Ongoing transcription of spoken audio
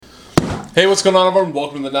Hey, what's going on, everyone?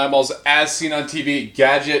 Welcome to the 9Balls As Seen on TV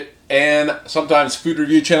gadget and sometimes food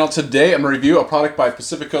review channel. Today I'm going to review a product by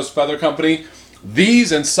Pacific Coast Feather Company.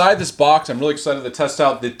 These inside this box, I'm really excited to test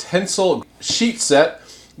out the Tencel sheet set.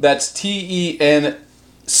 That's T-E-N-C-E-L.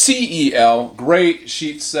 Great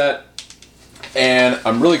sheet set. And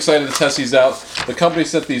I'm really excited to test these out. The company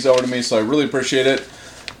sent these over to me, so I really appreciate it.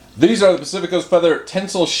 These are the Pacific Coast Feather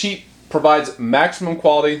Tencel sheet. Provides maximum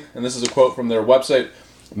quality, and this is a quote from their website.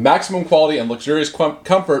 Maximum quality and luxurious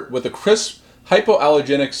comfort with a crisp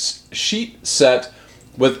hypoallergenic sheet set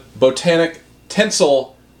with Botanic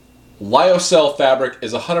Tencel Lyocell fabric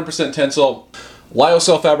is 100% Tencel.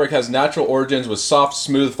 Lyocell fabric has natural origins with soft,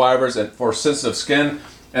 smooth fibers and for sensitive skin,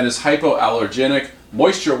 and is hypoallergenic,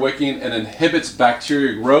 moisture wicking, and inhibits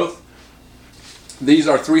bacteria growth. These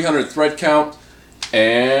are 300 thread count,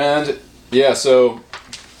 and yeah, so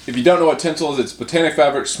if you don't know what Tencel is, it's Botanic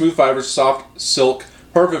fabric, smooth fibers, soft silk,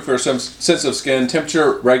 perfect for some sensitive skin,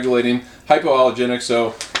 temperature regulating, hypoallergenic,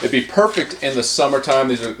 so it'd be perfect in the summertime.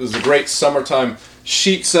 This is a great summertime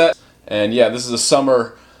sheet set. And yeah, this is a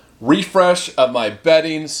summer refresh of my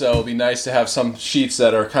bedding, so it'd be nice to have some sheets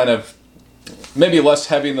that are kind of maybe less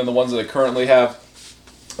heavy than the ones that I currently have.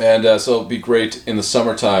 And so it'll be great in the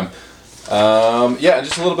summertime. Yeah,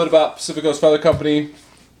 just a little bit about Pacific Coast Feather Company.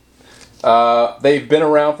 They've been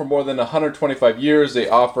around for more than 125 years. They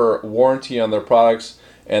offer warranty on their products,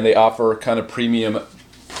 and they offer kind of premium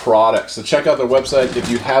products. So check out their website if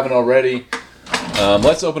you haven't already.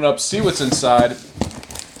 Let's open up, see what's inside,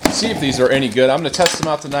 see if these are any good. I'm going to test them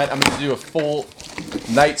out tonight. I'm going to do a full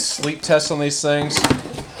night sleep test on these things.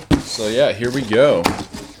 So yeah, here we go.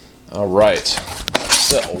 All right.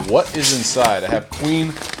 So what is inside? I have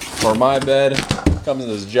queen for my bed. Comes in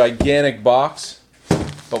this gigantic box.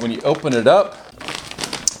 But when you open it up,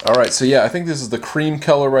 all right, so yeah, I think this is the cream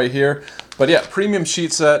color right here. But yeah, premium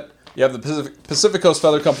sheet set. You have the Pacific Coast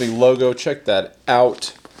Feather Company logo. Check that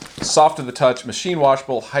out. Soft to the touch, machine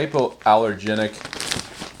washable,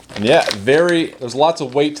 hypoallergenic. And yeah, there's lots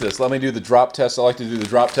of weight to this. Let me do the drop test. I like to do the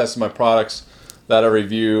drop test of my products that I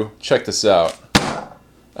review. Check this out.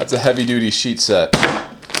 That's a heavy duty sheet set.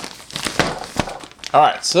 All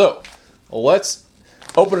right, so let's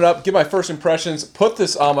open it up, give my first impressions, put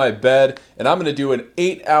this on my bed, and I'm going to do an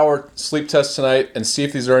 8-hour sleep test tonight and see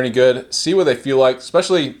if these are any good, see what they feel like,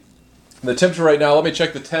 especially the temperature right now. Let me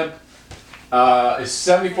check the temp. It's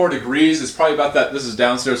 74 degrees. It's probably about that. This is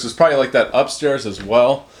downstairs, so it's probably like that upstairs as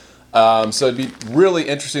well. So it'd be really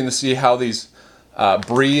interesting to see how these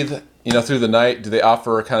breathe, through the night. Do they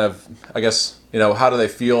offer kind of, I guess, how do they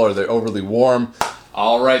feel? Are they overly warm?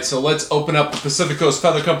 All right, so let's open up the Pacific Coast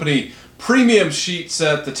Feather Company premium sheet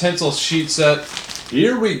set, the Tencel sheet set.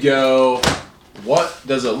 Here we go. What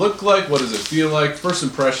does it look like? What does it feel like? First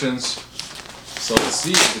impressions. So let's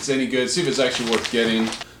see if it's any good, see if it's actually worth getting.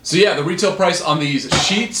 So yeah, the retail price on these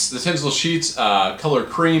sheets, the Tencel sheets, color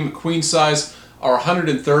cream, queen size, are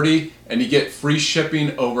 $130, and you get free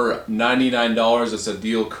shipping over $99. That's a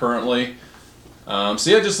deal currently. So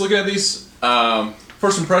yeah, just looking at these,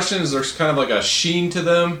 first impressions, there's kind of like a sheen to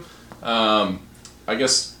them. I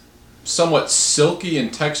guess somewhat silky in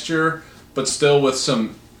texture, but still with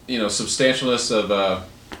some, substantialness of,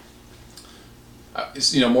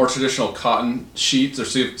 more traditional cotton sheets. There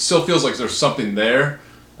still feels like there's something there.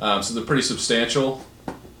 So they're pretty substantial.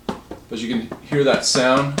 But you can hear that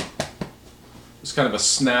sound. It's kind of a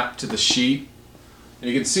snap to the sheet. And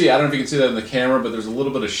you can see, I don't know if you can see that in the camera, but there's a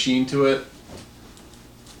little bit of sheen to it.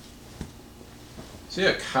 So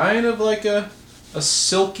yeah, kind of like a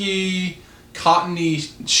silky, cottony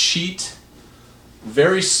sheet,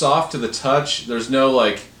 very soft to the touch. There's no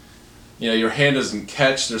your hand doesn't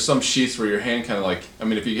catch. There's some sheets where your hand kind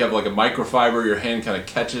of if you have like a microfiber, your hand kind of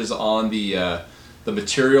catches on the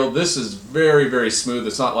material. This is very, very smooth.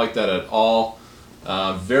 It's not like that at all.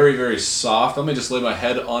 Very, very soft. Let me just lay my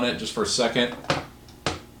head on it just for a second.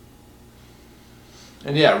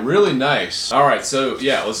 And yeah, really nice. All right, so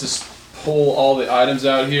yeah, let's just pull all the items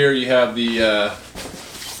out here. You have the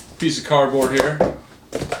piece of cardboard here.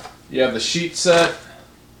 You have the sheet set.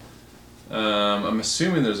 I'm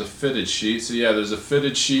assuming there's a fitted sheet. So yeah, there's a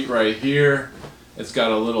fitted sheet right here. It's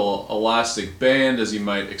got a little elastic band, as you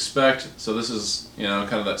might expect. So this is,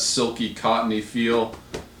 kind of that silky, cottony feel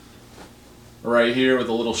right here with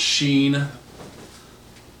a little sheen.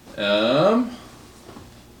 I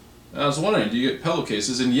was wondering, do you get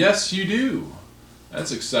pillowcases? And yes, you do.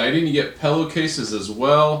 That's exciting. You get pillowcases as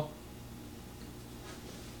well.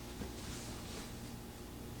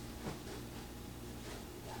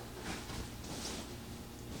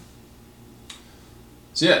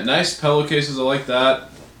 So yeah, nice pillowcases. I like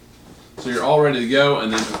that. So you're all ready to go,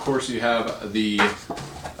 and then of course you have the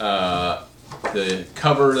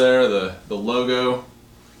cover there, the logo.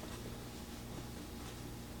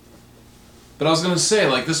 But I was gonna say,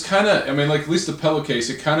 like, this kind of, I mean, like, at least the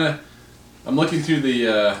pillowcase, it kind of, I'm looking through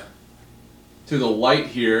the light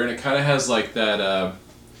here, and it kind of has like that.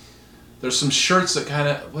 There's some shirts that kind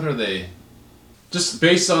of, what are they? Just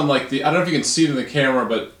based on like I don't know if you can see it in the camera,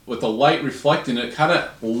 but with the light reflecting, it kind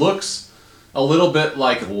of looks a little bit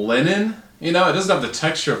like linen. You know, it doesn't have the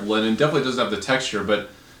texture of linen. Definitely doesn't have the texture, but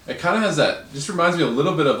it kind of has that. Just reminds me a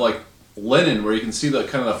little bit of like linen, where you can see the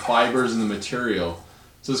kind of the fibers in the material.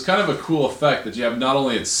 So it's kind of a cool effect that you have. Not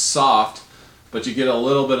only it's soft, but you get a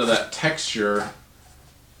little bit of that texture.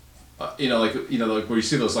 You know, like where you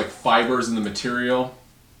see those like fibers in the material.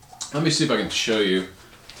 Let me see if I can show you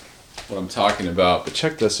what I'm talking about. But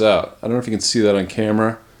check this out. I don't know if you can see that on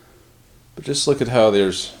camera, but just look at how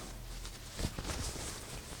there's.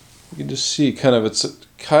 You can just see kind of it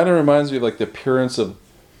kind of reminds me of like the appearance of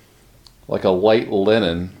like a light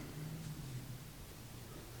linen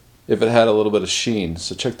if it had a little bit of sheen.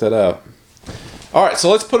 So check that out. All right, so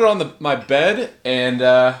let's put it on my bed and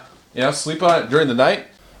sleep on it during the night.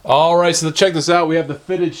 All right, so check this out. We have the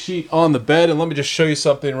fitted sheet on the bed, and let me just show you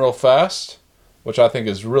something real fast, which I think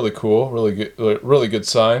is really cool, really good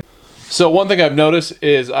sign. So one thing I've noticed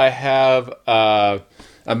is I have a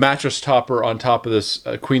mattress topper on top of this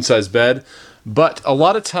queen size bed, but a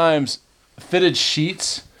lot of times fitted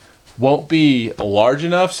sheets won't be large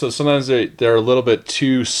enough, so sometimes they're a little bit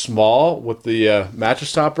too small with the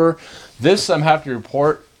mattress topper. This, I'm happy to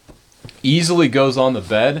report, easily goes on the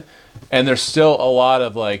bed, and there's still a lot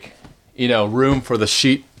of room for the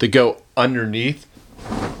sheet to go underneath.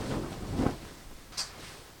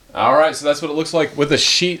 All right, so that's what it looks like with the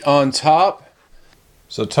sheet on top.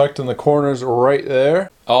 So tucked in the corners right there.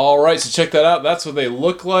 All right, so check that out. That's what they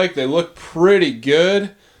look like. They look pretty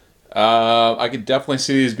good. I could definitely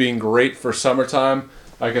see these being great for summertime.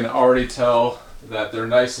 I can already tell that they're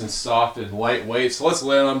nice and soft and lightweight. So let's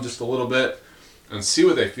lay on them just a little bit and see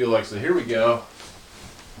what they feel like. So here we go.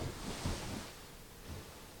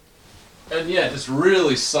 And yeah, just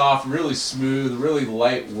really soft, really smooth, really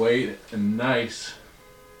lightweight and nice.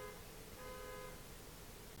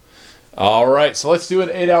 All right, so let's do an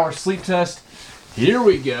 8-hour sleep test. Here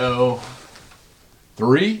we go.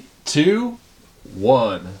 3, 2,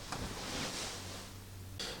 1.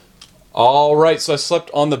 All right, so I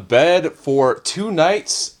slept on the bed for 2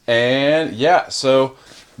 nights, and yeah, so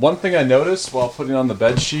one thing I noticed while putting on the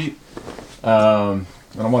bed sheet, I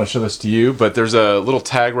don't want to show this to you, but there's a little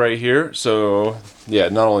tag right here. So yeah,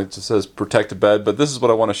 not only it says protect a bed, but this is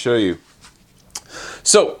what I want to show you.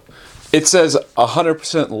 So it says 100%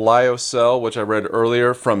 lyocell, which I read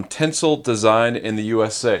earlier, from Tencel Design in the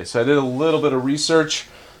USA. So I did a little bit of research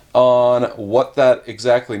on what that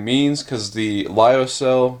exactly means, because the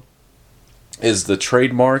lyocell is the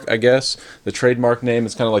trademark, I guess. The trademark name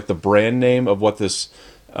is kind of like the brand name of what this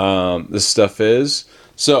stuff is.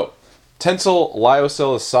 So Tencel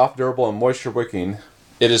lyocell is soft, durable, and moisture wicking.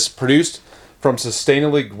 It is produced from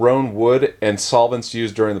sustainably grown wood, and solvents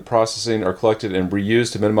used during the processing are collected and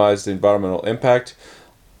reused to minimize the environmental impact.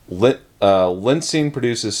 Lenzing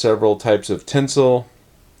produces several types of Tencel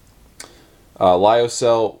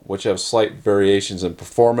lyocell, which have slight variations in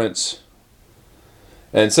performance.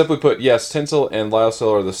 And simply put, yes, Tencel and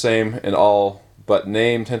lyocell are the same in all but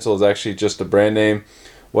name. Tencel is actually just a brand name.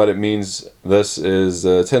 What it means, this is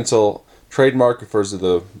Tencel trademark refers to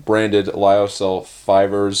the branded lyocell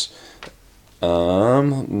fibers.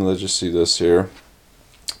 Let's just see this here.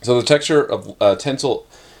 So the texture of Tencel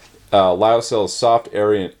lyocell is soft,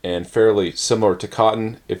 airy, and fairly similar to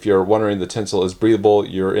cotton. If you're wondering the Tencel is breathable,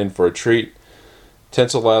 you're in for a treat.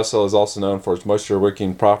 Tencel lyocell is also known for its moisture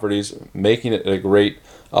wicking properties, making it a great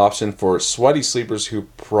option for sweaty sleepers who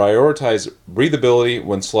prioritize breathability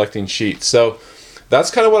when selecting sheets. So that's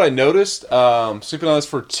kind of what I noticed. Sleeping on this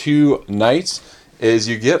for 2 nights is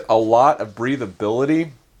you get a lot of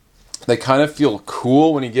breathability. They kind of feel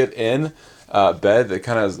cool when you get in bed. They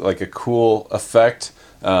kind of has like a cool effect.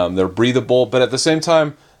 They're breathable, but at the same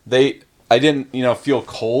time, I didn't feel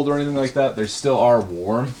cold or anything like that. They still are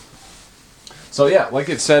warm. So yeah, like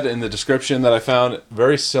it said in the description that I found,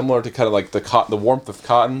 very similar to kind of like the warmth of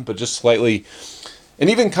cotton, but just slightly, and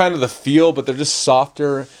even kind of the feel, but they're just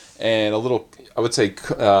softer and a little, I would say,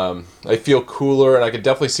 I feel cooler, and I could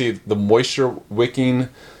definitely see the moisture wicking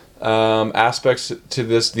aspects to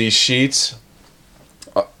these sheets.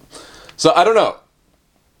 So I don't know.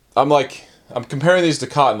 I'm comparing these to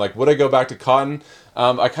cotton. Like, would I go back to cotton?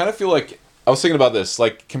 I kind of feel like I was thinking about this,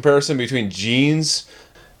 like comparison between jeans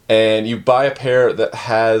and you buy a pair that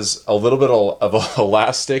has a little bit of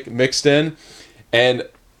elastic mixed in, and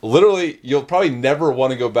literally you'll probably never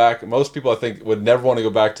want to go back. Most people, I think, would never want to go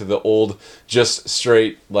back to the old just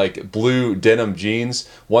straight like blue denim jeans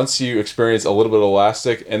once you experience a little bit of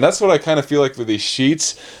elastic. And that's what I kind of feel like with these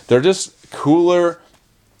sheets. They're just cooler,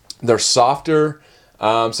 they're softer,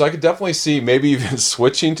 so I could definitely see maybe even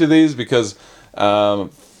switching to these, because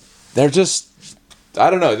they're just, I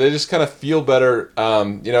don't know, they just kind of feel better.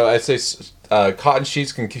 I'd say cotton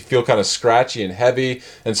sheets can feel kind of scratchy and heavy,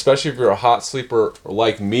 and especially if you're a hot sleeper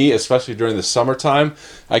like me, especially during the summertime,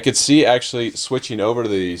 I could see actually switching over to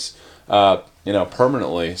these,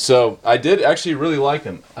 permanently. So I did actually really like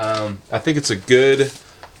them. I think it's a good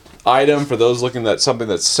item for those looking at something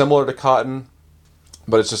that's similar to cotton,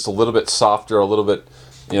 but it's just a little bit softer, a little bit,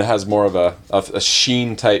 has more of a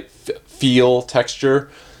sheen type feel, texture.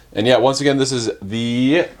 And yeah, once again, this is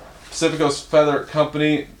the Pacific Coast Feather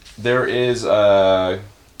Company. There is a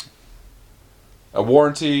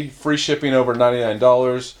warranty, free shipping over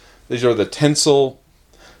 $99. These are the Tencel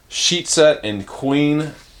sheet set in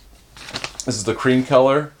Queen. This is the cream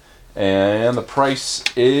color, and the price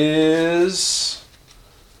is,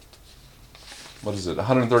 what is it,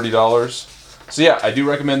 $130. So yeah, I do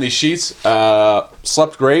recommend these sheets.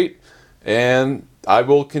 Slept great, and I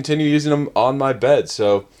will continue using them on my bed.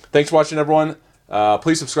 So thanks for watching, everyone.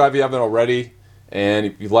 Please subscribe if you haven't already. And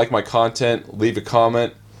if you like my content, leave a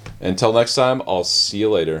comment. Until next time, I'll see you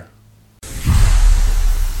later.